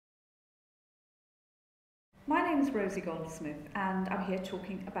My name is Rosie Goldsmith and I'm here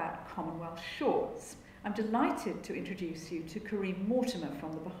talking about Commonwealth shorts. I'm delighted to introduce you to Kareem Mortimer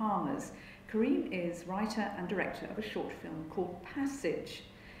from the Bahamas. Kareem is writer and director of a short film called Passage.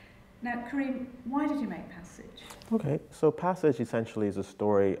 Now, Kareem, why did you make Passage? Okay, so Passage essentially is a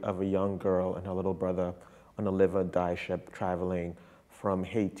story of a young girl and her little brother on a live or die ship traveling from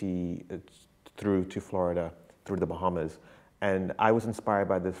Haiti through to Florida, through the Bahamas. And I was inspired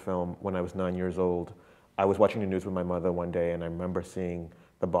by this film when I was 9 years old. I was watching the news with my mother one day and I remember seeing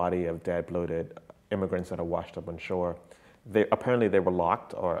the body of dead, bloated immigrants that are washed up on shore. Apparently they were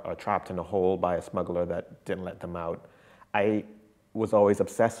locked or trapped in a hole by a smuggler that didn't let them out. I was always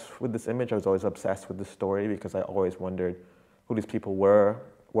obsessed with this image. I was always obsessed with this story because I always wondered who these people were,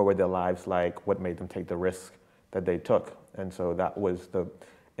 what were their lives like, what made them take the risk that they took. And so that was the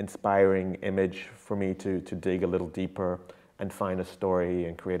inspiring image for me to dig a little deeper and find a story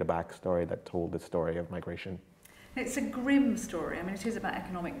and create a backstory that told the story of migration. It's a grim story. I mean, it is about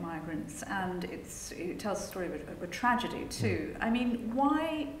economic migrants and it tells the story of a tragedy too. I mean,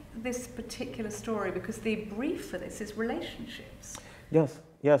 why this particular story? Because the brief for this is relationships. Yes.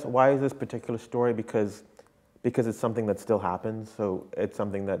 Why is this particular story? Because it's something that still happens. So it's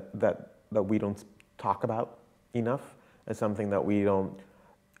something that we don't talk about enough. It's something that we don't,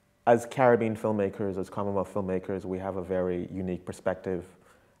 as Caribbean filmmakers, as Commonwealth filmmakers, we have a very unique perspective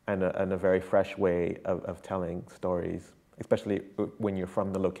and a very fresh way of telling stories, especially when you're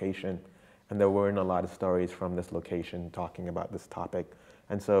from the location. And there weren't a lot of stories from this location talking about this topic.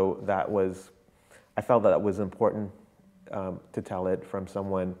 And so I felt that it was important to tell it from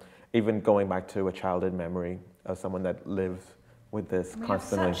someone, even going back to a childhood memory of someone that lives with this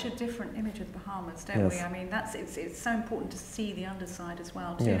constantly. We have such a different image of the Bahamas, don't we? I mean, it's so important to see the underside as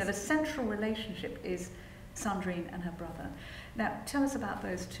well, too. Yes. You know, the central relationship is Sandrine and her brother. Now, tell us about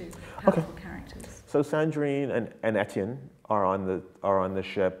those two powerful characters. So Sandrine and Etienne are on the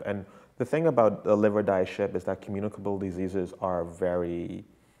ship, and the thing about the live or die ship is that communicable diseases are very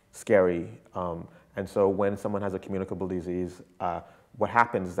scary. And so when someone has a communicable disease, what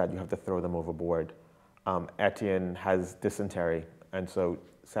happens is that you have to throw them overboard. Etienne has dysentery, and so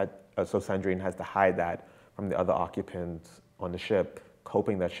Sandrine has to hide that from the other occupants on the ship,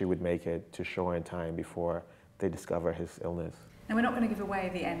 hoping that she would make it to shore in time before they discover his illness. Now, we're not going to give away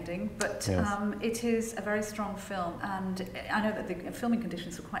the ending, but yes. It is a very strong film, and I know that the filming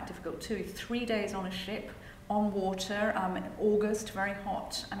conditions were quite difficult too. 3 days on a ship, on water, in August, very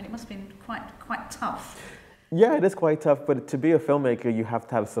hot. I mean, it must have been quite tough. Yeah, it is quite tough, but to be a filmmaker, you have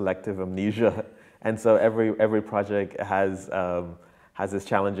to have selective amnesia. And so every project has its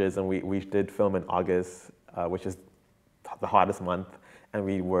challenges, and we did film in August, which is the hottest month, and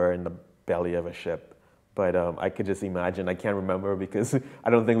we were in the belly of a ship. But I could just imagine, I can't remember because I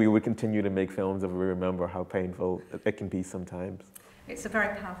don't think we would continue to make films if we remember how painful it can be sometimes. It's a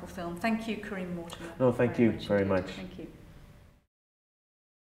very powerful film. Thank you, Kareem Mortimer. No, thank you very much. Thank you.